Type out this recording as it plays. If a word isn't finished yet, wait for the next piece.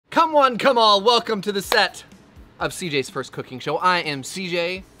Come one, come all, welcome to the set of CJ's First Cooking Show. I am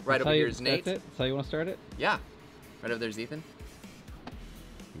CJ, right over here is Nate. That's it? That's how you want to start it? Yeah. Right over there's Ethan. I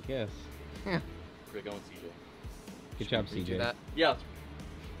guess. Yeah. We're going CJ. Good job, Can you do CJ. that? Yeah.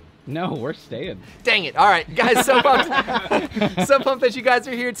 No, we're staying. Dang it. All right, guys, so pumped. So pumped that you guys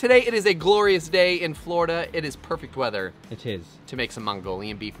are here today. It is a glorious day in Florida. It is perfect weather It is. to make some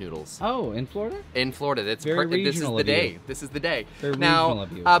Mongolian beef noodles. Oh, in Florida? In Florida, that's Very this is regional the of day. you. This is the day. Very now, regional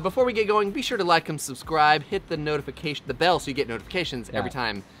of you. before we get going, be sure to like and subscribe. Hit the bell so you get notifications every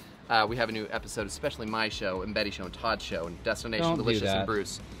time we have a new episode, especially my show, and Betty's show, and Todd's show, and Destination Don't do Delicious that. and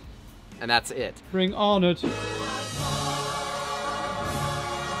Bruce. And that's it. Bring on it.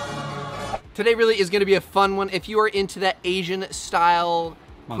 Today really is going to be a fun one. If you are into that Asian style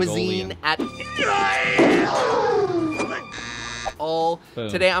Mongolian. cuisine at all, Boom.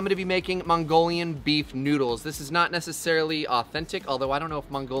 today I'm going to be making Mongolian beef noodles. This is not necessarily authentic, although I don't know if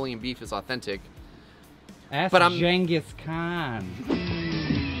Mongolian beef is authentic. Ask But I'm- Genghis Khan.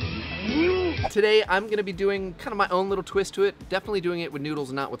 Today I'm going to be doing kind of my own little twist to it. Definitely doing it with noodles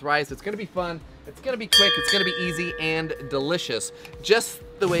and not with rice. It's going to be fun. It's going to be quick. It's going to be easy and delicious. Just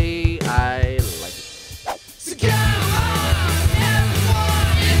the way I like it. So come on,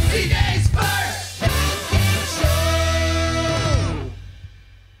 everyone, it's CJ's First Show.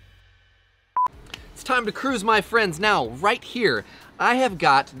 It's time to cruise, my friends. Now, right here, I have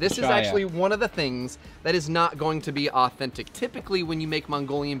got, this is Try it. actually one of the things that is not going to be authentic. Typically, when you make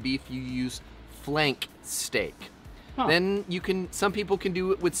Mongolian beef, you use flank steak. Huh. Then you can, some people can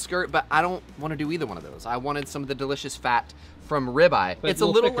do it with skirt, but I don't want to do either one of those. I wanted some of the delicious fat from ribeye. But It's a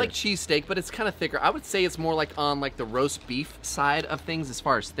little thicker. like cheesesteak, but it's kind of thicker. I would say it's more like on like the roast beef side of things as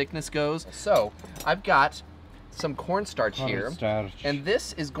far as thickness goes. So I've got some cornstarch here, Cornstarch. and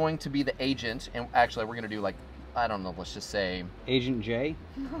this is going to be the agent. And actually, we're gonna do like, I don't know, let's just say, Agent J?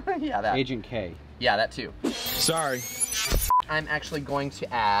 yeah, that. Agent K. Yeah, that too. Sorry. I'm actually going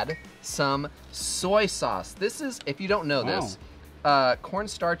to add some soy sauce. This is, if you don't know this,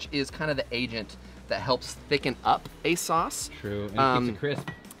 cornstarch is kind of the agent that helps thicken up a sauce. True. And it keeps it crisp.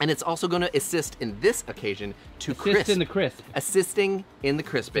 And it's also going to assist in this occasion to Assist in the crisp. Assisting in the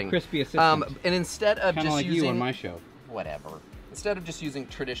crisping. crispy assistant. And instead of Kind of just like using you on my show. whatever. Instead of just using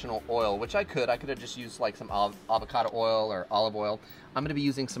traditional oil, which I could have just used like some avocado oil or olive oil, I'm gonna be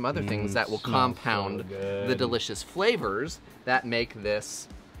using some other things that will smells compound so good. the delicious flavors that make this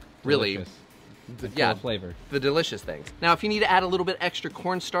really, Delicious. It's yeah, full of flavor. the delicious things. Now, if you need to add a little bit extra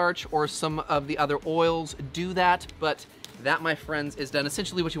cornstarch or some of the other oils, do that, but that, my friends, is done.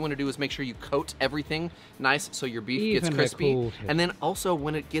 Essentially what you want to do is make sure you coat everything nice so your beef gets Even crispy. cool. And then also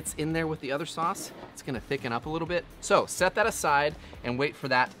when it gets in there with the other sauce, it's gonna thicken up a little bit. So set that aside and wait for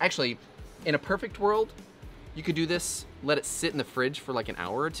that. Actually, in a perfect world, you could do this, let it sit in the fridge for like an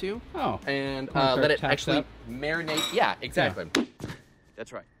hour or two. Oh. And Cornstarch let it tacked actually up. marinate. Yeah, exactly.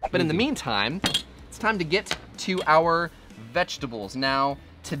 That's right. But in the meantime, it's time to get to our vegetables. Now,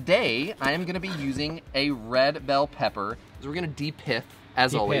 today I am gonna be using a red bell pepper. So we're gonna de-pith,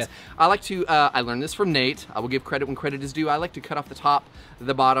 as always. De-pith. I like to, I learned this from Nate. I will give credit when credit is due. I like to cut off the top,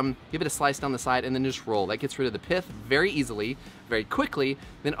 the bottom, give it a slice down the side, and then just roll. That gets rid of the pith very easily, very quickly.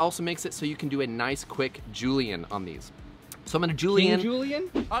 Then it also makes it so you can do a nice, quick julienne on these. So I'm gonna julienne. King Julian?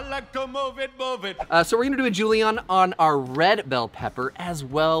 I like to move it, move it. So we're gonna do a julienne on our red bell pepper as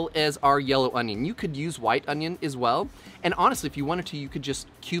well as our yellow onion. You could use white onion as well. And honestly, if you wanted to, you could just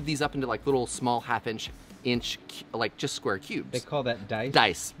cube these up into like little small half-inch, like just square cubes. They call that dice?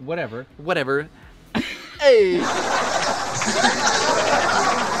 Dice. Whatever. Whatever. Hey!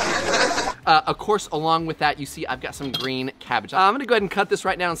 Of course, along with that, you see I've got some green cabbage. I'm gonna go ahead and cut this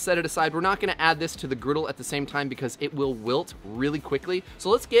right now and set it aside. We're not gonna add this to the griddle at the same time because it will wilt really quickly. So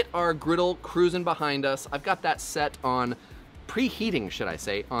let's get our griddle cruising behind us. I've got that set on preheating, should I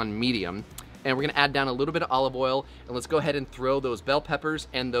say, on medium. And we're gonna add down a little bit of olive oil, and let's go ahead and throw those bell peppers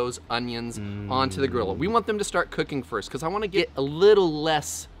and those onions onto the griddle. We want them to start cooking first because I wanna get a little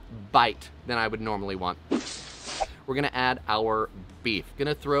less bite than I would normally want. We're gonna add our beef.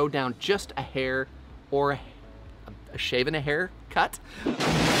 Gonna throw down just a hair or a shave and a hair cut.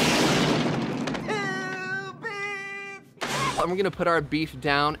 And we're gonna put our beef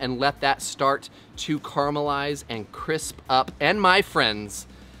down and let that start to caramelize and crisp up. And my friends,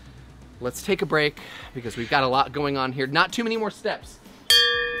 let's take a break because we've got a lot going on here. Not too many more steps.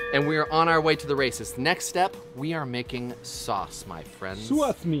 And we are on our way to the races. Next step, we are making sauce, my friends.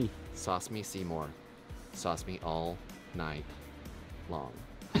 Sauce me. Sauce me Seymour. Sauce me all night long.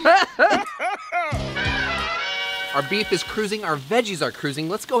 Our beef is cruising, our veggies are cruising.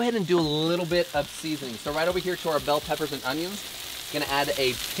 Let's go ahead and do a little bit of seasoning. So right over here to our bell peppers and onions, Gonna add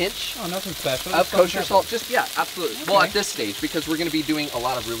a pinch Oh, nothing special. of Just salt and kosher pepper. salt. Just, yeah, absolutely. Well, Okay. at this stage, because we're gonna be doing a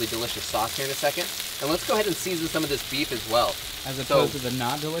lot of really delicious sauce here in a second. And let's go ahead and season some of this beef as well. As So- opposed to the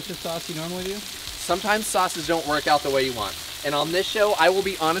not delicious sauce you normally do? Sometimes sauces don't work out the way you want. And on this show, I will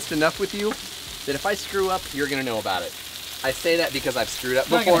be honest enough with you that if I screw up, you're gonna know about it. I say that because I've screwed up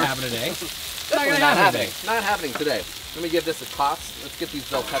Not before. gonna happen today. Definitely gonna not happen happening. Not happening today. Let me give this a toss. Let's get these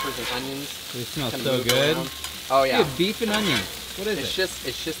bell peppers and onions. It smells Kinda so move good. around. Oh yeah. Dude, beef and onions. What is It's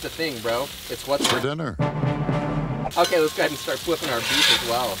it? just a thing, bro. It's what's For dinner. Okay, let's go ahead and start flipping our beef as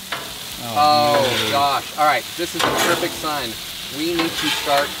well. Oh, Oh gosh. All right, this is a perfect sign. We need to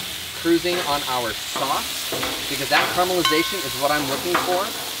start cruising on our sauce because that caramelization is what I'm looking for.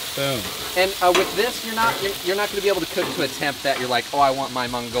 boom. And with this, you're not going to be able to cook to a temp that you're like, oh, I want my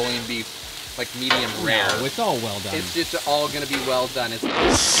Mongolian beef like medium rare. No, it's all well done. It's just all going to be well done. It's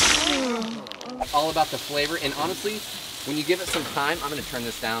all about the flavor. And honestly, when you give it some time, I'm going to turn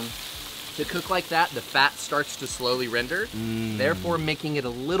this down. To cook like that, the fat starts to slowly render, therefore making it a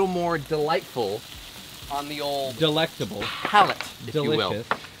little more delightful on the old delectable. palate, if you will. Delicious.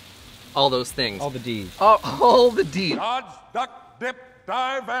 All those things. All the D's. All the deeds. Dodge, duck, dip,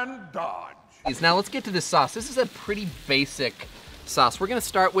 dive, and dodge. Now let's get to this sauce. This is a pretty basic sauce. We're gonna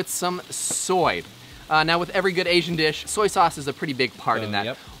start with some soy. Now with every good Asian dish, soy sauce is a pretty big part in that.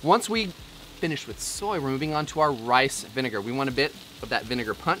 Yep. Once we finish with soy, we're moving on to our rice vinegar. We want a bit of that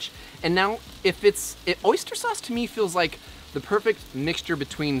vinegar punch. And now oyster sauce to me feels like the perfect mixture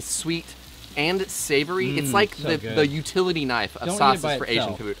between sweet and savory. It's like so the utility knife of Don't eat it sauces by for itself,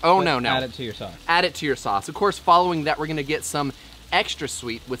 Asian food. Oh, but no. Add it to your sauce. Add it to your sauce. Of course, following that, we're gonna get some extra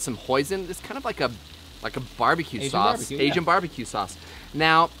sweet with some hoisin. It's kind of like a barbecue Asian sauce, barbecue, yeah. Asian barbecue sauce.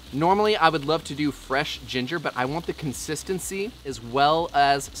 Now, normally I would love to do fresh ginger, but I want the consistency as well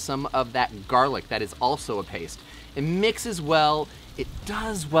as some of that garlic that is also a paste. It mixes well. It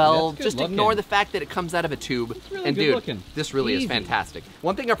does well. That's good Just looking. ignore the fact that it comes out of a tube. It's really and good dude, looking. this really is Easy. fantastic.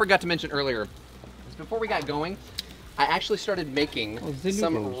 One thing I forgot to mention earlier is before we got going, I actually started making the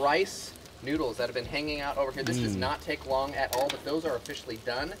some noodles. rice noodles that have been hanging out over here. This does not take long at all, but those are officially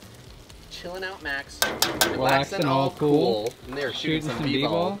done. Chilling out, Max. Relax and all cool. And they're Shooting some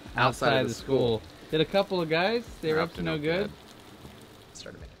b-ball b-ball outside of the school. Did a couple of guys, they were up to no good.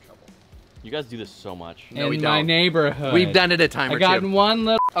 Started making trouble. You guys do this so much. No, we In my don't. neighborhood. We've done it a time I or got two. one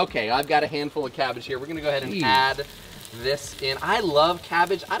little. Okay, I've got a handful of cabbage here. We're gonna go ahead and Jeez. add this in. I love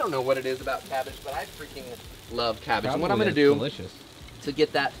cabbage. I don't know what it is about cabbage, but I freaking love cabbage. And what I'm gonna do Delicious. to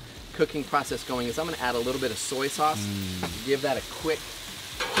get that cooking process going is I'm gonna add a little bit of soy sauce. Give that a quick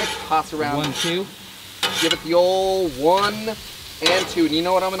toss around. 1, 2, Give it the old 1 and 2. And you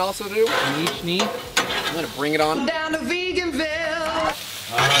know what I'm gonna also do? on each knee. I'm gonna bring it on. Down to Veganville.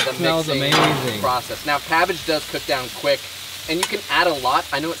 The smells mixing amazing. process. Now cabbage does cook down quick, and you can add a lot.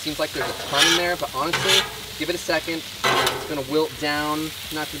 I know it seems like there's a ton in there, but honestly, give it a second. It's gonna wilt down.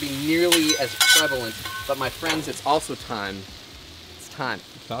 Not gonna be nearly as prevalent, but my friends, it's also time. It's time.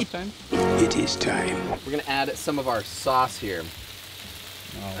 Sauce time? It is time. We're gonna add some of our sauce here,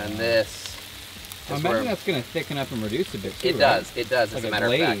 Oh, and this I is imagine where that's going to thicken up and reduce a bit too, it right? does. It does. Like As a a matter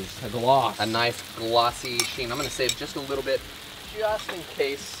glaze, of fact, a gloss. a nice glossy sheen. I'm gonna save just a little bit, just in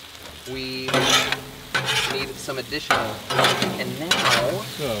case we need some additional. And now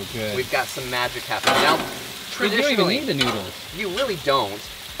So good. we've got some magic happening. Now, You don't even traditionally, need the noodles. you really don't.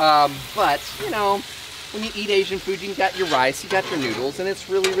 But you know, when you eat Asian food, you got your rice, you got your noodles, and it's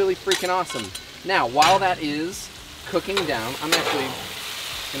really, really freaking awesome. Now, while that is cooking down, I'm actually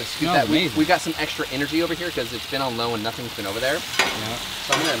gonna scoop Smells that. amazing. We've got some extra energy over here because it's been on low and nothing's been over there. Yeah.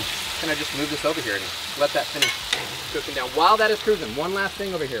 So I'm gonna kind of just move this over here and let that finish cooking down. While that is cruising, one last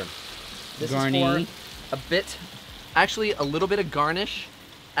thing over here. This Garnish. is for a bit, actually a little bit of garnish,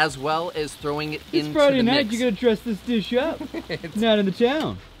 as well as throwing it into the mix. gotta dress this dish up. Not in the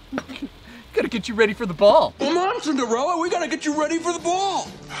town. Gotta get you ready for the ball. Come on, Cinderella, we gotta get you ready for the ball.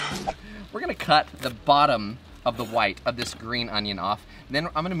 We're gonna cut the bottom of the white of this green onion off. Then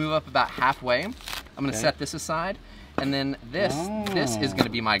I'm gonna move up about halfway. I'm gonna set this aside. And then this is gonna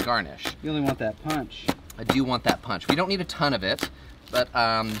be my garnish. You only want that punch. I do want that punch. We don't need a ton of it, but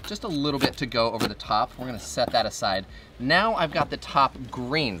just a little bit to go over the top. We're gonna set that aside. Now I've got the top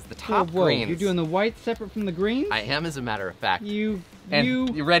greens, the top Whoa, greens. You're doing the white separate from the greens? I am, as a matter of fact. You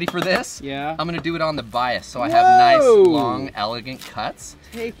ready for this? Yeah. I'm gonna do it on the bias, so I have nice, Whoa. long, elegant cuts.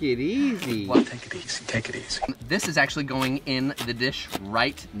 take it easy. Well, Take it easy, take it easy. this is actually going in the dish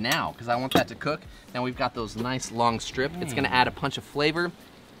right now, because I want that to cook. Now we've got those nice long strip. It's gonna add a punch of flavor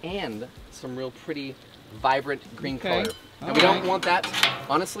and some real pretty, vibrant green Okay. color. And All we don't right. want that,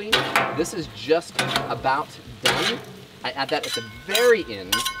 honestly, this is just about done. I add that at the very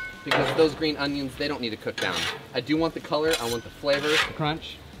end because those green onions, they don't need to cook down. I do want the color, I want the flavor. The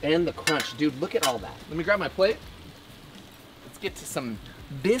crunch. And the crunch. Dude, look at all that. Let me grab my plate. Let's get to some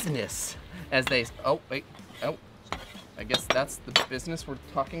business as they, oh, wait, oh. I guess that's the business we're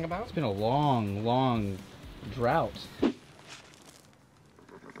talking about. It's been a long, long drought.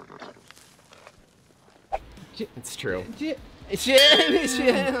 It's true. It's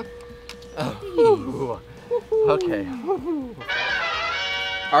Jim. Oh. Okay.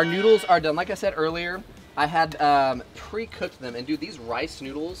 Our noodles are done. Like I said earlier, I had pre-cooked them. And dude, these rice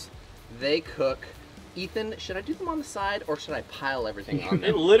noodles, they cook. Ethan, should I do them on the side or should I pile everything on them?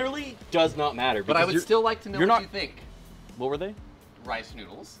 It literally does not matter. But I would still like to know what you think. What were they? Rice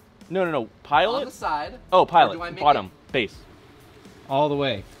noodles. No. Pile on it? the side. Oh, pile it. Bottom. Base. All the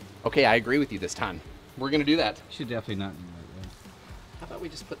way. Okay, I agree with you this time. We're going to do that. Should definitely not do that. How about we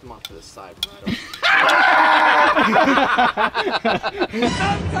just put them off to the side?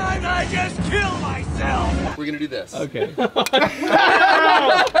 Sometimes I just kill myself. We're going to do this. Okay.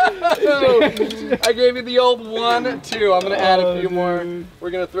 I gave you the old 1, 2. I'm going to add a few more. We're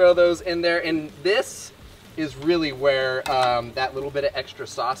going to throw those in there. And this is really where that little bit of extra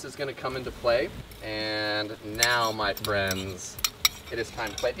sauce is going to come into play. And now, my friends, it is time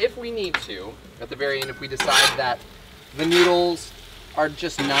to play. If we need to, at the very end, if we decide that the noodles are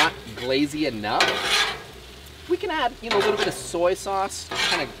just not glazy enough, we can add, a little bit of soy sauce to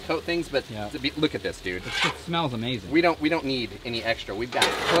kind of coat things. But look at this, dude. It smells amazing. We don't need any extra. We've got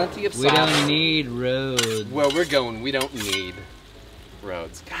plenty of sauce. We don't need roads. Where we're going, we don't need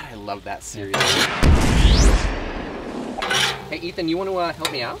roads. God, I love that cereal. Hey, Ethan, you want to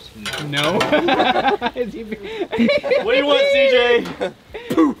help me out? No. What do you want, CJ?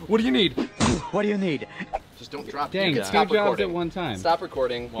 What do you need? What do you need? Just don't drop. Dang, You can two stop jobs recording. at one time. Stop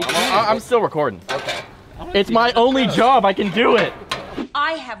recording. Well, I'm still recording. Okay. It's my only job. I can do it.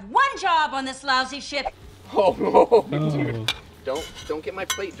 I have one job on this lousy ship. Oh, dude. Don't get my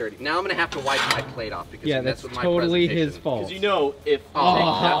plate dirty. Now I'm gonna have to wipe my plate off because you messed with my totally his presentation. fault. Because if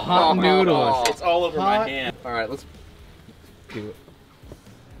hot noodles. it's all over my hand. All right, let's do it.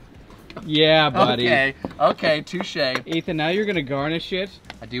 Yeah, buddy. Okay, touche. Ethan, now you're gonna garnish it.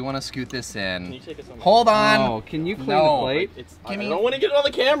 I do want to scoot this in. Can you take us on? Hold on. Oh, can you clean the plate? I don't want to get it on the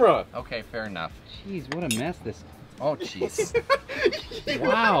camera. Okay, fair enough. Jeez, what a mess this. Oh, jeez.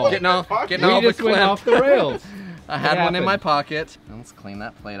 Wow. Getting off We the just went cliff. off the rails. I had one in my pocket. Let's clean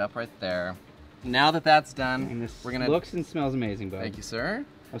that plate up right there. Now that that's done, And this we're gonna. looks and smells amazing, bud. Thank you, sir.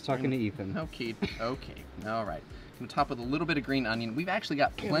 I was talking to Ethan. Okay. All right. I'm gonna top with a little bit of green onion. We've actually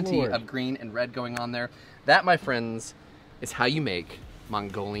got plenty of green and red going on there. That, my friends, is how you make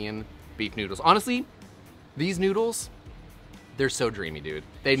Mongolian beef noodles. Honestly, these noodles, they're so dreamy, dude.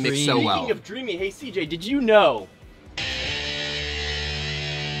 They mix so well. Speaking of dreamy, hey CJ, did you know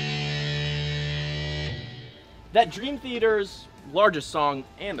that Dream Theater's largest song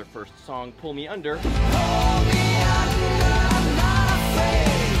and their first song, Pull Me Under,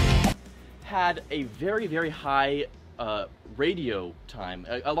 had a very, very high radio time,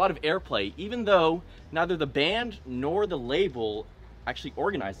 a lot of airplay, even though neither the band nor the label actually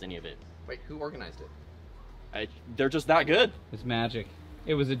organized any of it. Wait, who organized it? They're just that good. It's magic.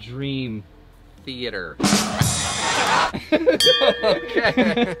 It was a dream. Theater.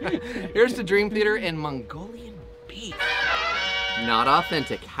 Okay. Here's the Dream Theater and Mongolian beef. Not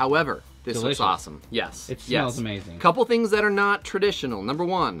authentic. However, this looks Delicious. awesome. Yes. It smells amazing. Couple things that are not traditional. Number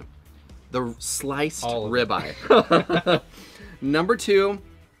 1, the sliced All of ribeye. Number 2,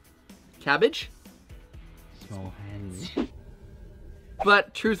 cabbage. Small hands.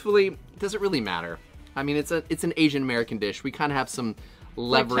 But truthfully, it doesn't really matter. I mean, it's an Asian American dish. We kind of have some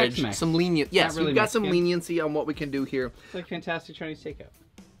leverage, Tex-Mex. some lenient. Yes, really we've got some Mexican. leniency on what we can do here. It's like fantastic Chinese takeout.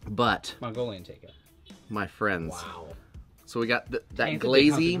 But Mongolian takeout. my friends, Wow. so we got that Dang, it's a big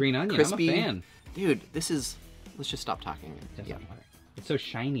hunk of glazy, green onion. crispy. I'm a fan. Dude, this is. Let's just stop talking. That's Yeah. not hard. It's so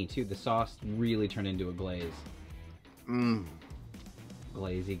shiny too. The sauce really turned into a glaze. Mmm.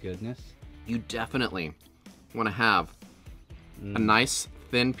 Glazy goodness. You definitely want to have a nice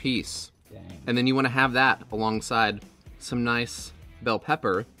thin piece, Dang. and then you want to have that alongside some nice bell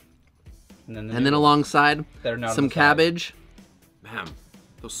pepper, And then, and then alongside that are not on some the side. cabbage. Man,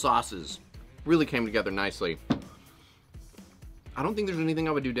 those sauces really came together nicely. I don't think there's anything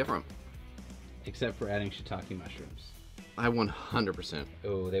I would do different. Except for adding shiitake mushrooms. I 100%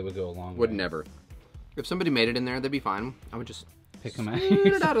 Oh, they would go a long way. would never. If somebody made it in there, they'd be fine. I would just Pick them out. Scoot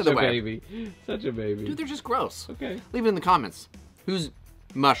it out of the Such a way. baby. Such a baby. Dude, they're just gross. Okay. Leave it in the comments. Who's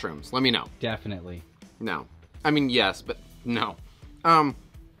mushrooms? Let me know. Definitely. No. I mean, yes, but no.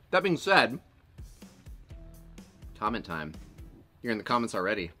 That being said, comment time. You're in the comments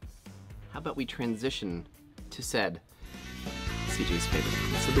already. How about we transition to said CJ's favorite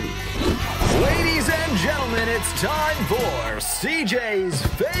comments of the week. Ladies and gentlemen, it's time for CJ's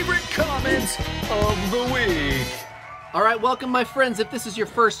favorite comments of the week. All right, welcome my friends. If this is your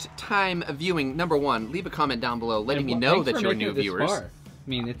first time viewing, number one, leave a comment down below letting me know that you're new viewers. I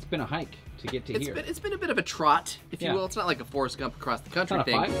mean, it's been a hike to get to here. It's been a bit of a trot, if you will. It's not like a Forrest Gump across the country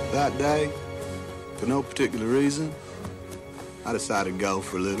thing. That day, for no particular reason, I decided to go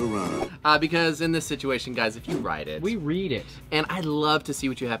for a little run. Because in this situation, guys, if you write it, we read it. And I'd love to see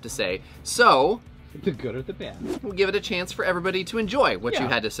what you have to say. So, the good or the bad. We'll give it a chance for everybody to enjoy what you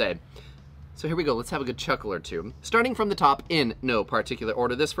had to say. So here we go, let's have a good chuckle or two. Starting from the top in no particular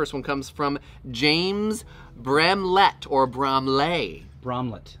order, this first one comes from James Bramlett, or Bramley.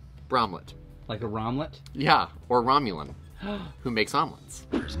 Bromlett. Bromlett. Like a romlet? Yeah, or Romulan, who makes omelets.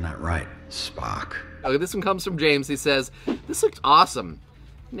 Isn't that right, Spock? Okay, this one comes from James. He says, "This looked awesome.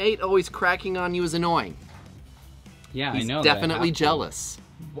 Nate always cracking on you is annoying." Yeah, He's I know. Definitely jealous.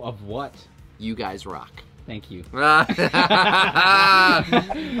 Of what? You guys rock. Thank you. Oh,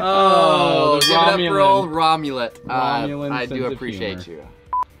 give it up for old Romulet. I do appreciate you.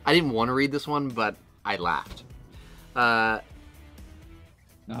 I didn't want to read this one, but I laughed.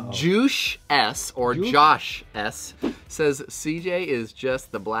 Juice S, or Josh S, says CJ is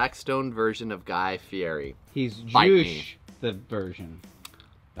just the Blackstone version of Guy Fieri. He's Juice, the version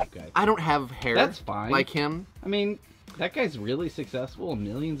of Guy Fieri. I don't have hair That's fine. like him. I mean, that guy's really successful.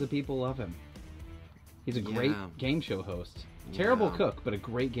 Millions of people love him. He's a great game show host. Terrible cook, but a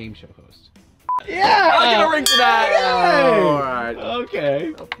great game show host. Yeah! I'll get a ring to that! Yay! Oh, all right.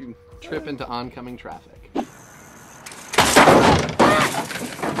 Okay. Hope you trip into oncoming traffic.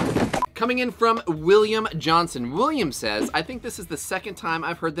 Coming in from William Johnson. William says, "I think this is the second time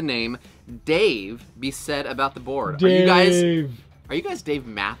I've heard the name Dave be said about the board. Dave. Are you guys Dave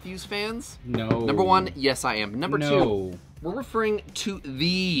Matthews fans?" No. Number one, yes I am. Number No. two, we're referring to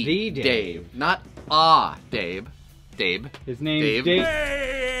the Dave. not Dave. Dave. His name's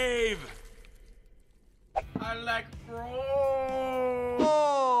Dave. I like roll.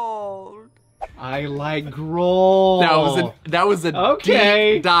 I like Grohl. That was a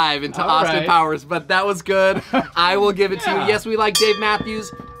deep dive into Austin Powers, but that was good. I will give it to you. Yes, we like Dave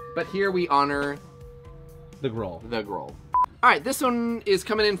Matthews, but here we honor the Grohl. The Grohl. All right, this one is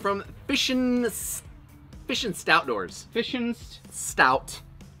coming in from Fishin' Stout Doors. Fishin' Stout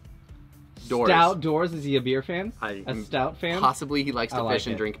Doors. Stout Doors. Is he a beer fan? A stout fan? Possibly he likes to fish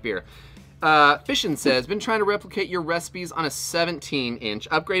and drink beer. Fishin' says, "Been trying to replicate your recipes on a 17-inch,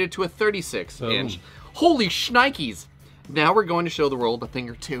 upgraded to a 36-inch. Holy shnikes! Now we're going to show the world a thing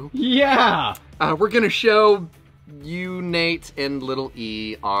or two." Yeah! We're going to show you, Nate, and Little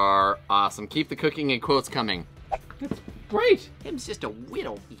E are awesome. Keep the cooking and quotes coming. That's great. Him's just a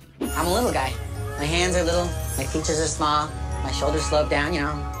whittle E. I'm a little guy. My hands are little, my features are small, my shoulders slope down, you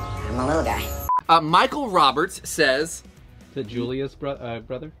know. I'm a little guy. Michael Roberts says... Is it Julia's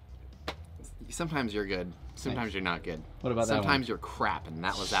brother? Sometimes you're good. Sometimes you're not good. What about that one? Sometimes you're crap, and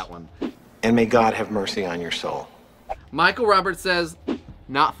that was that one. And may God have mercy on your soul. Michael Roberts says,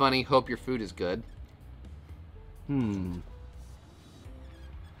 "Not funny, hope your food is good." Food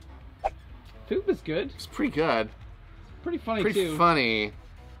was good. It's pretty good. Pretty funny pretty too. Funny.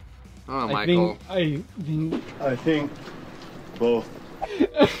 Oh, Michael. I think both.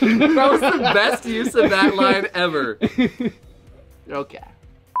 That was the best use of that line ever. Okay.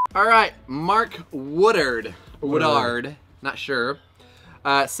 All right, Mark Woodard, not sure,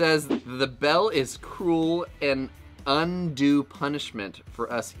 says, "The bell is cruel and undue punishment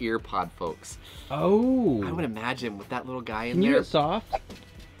for us earpod folks." Oh. I would imagine with that little guy in Can there. you get soft?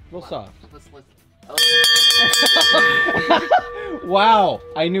 Real soft. Wow,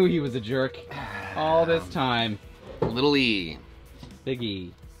 I knew he was a jerk all this time. Little E. Big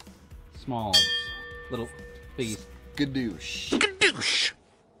E. Smalls. Little Biggie. Skadoosh. Skadoosh.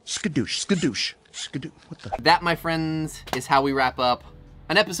 Skadoosh. Skadoosh. Skadoosh. What the? That, my friends, is how we wrap up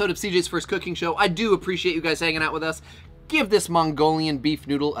an episode of CJ's First Cooking Show. I do appreciate you guys hanging out with us. Give this Mongolian beef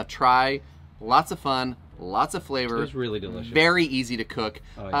noodle a try. Lots of fun, lots of flavor. It was really delicious. Very easy to cook.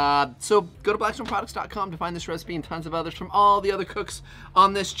 Oh, yeah. So go to blackstoneproducts.com to find this recipe and tons of others from all the other cooks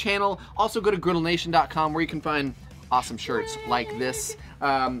on this channel. Also go to griddlenation.com where you can find awesome shirts like this.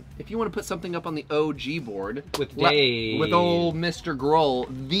 If you want to put something up on the OG board with Dave, with old Mr. Grohl,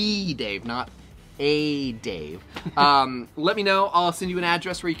 the Dave, not a Dave, let me know. I'll send you an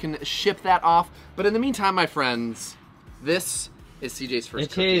address where you can ship that off. But in the meantime, my friends, this is CJ's First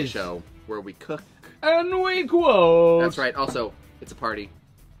Cooking Show, where we cook and we quote. That's right. Also, it's a party.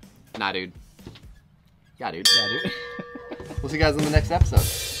 Nah, dude. Yeah, dude. Yeah, dude. We'll see you guys in the next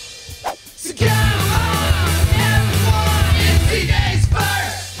episode.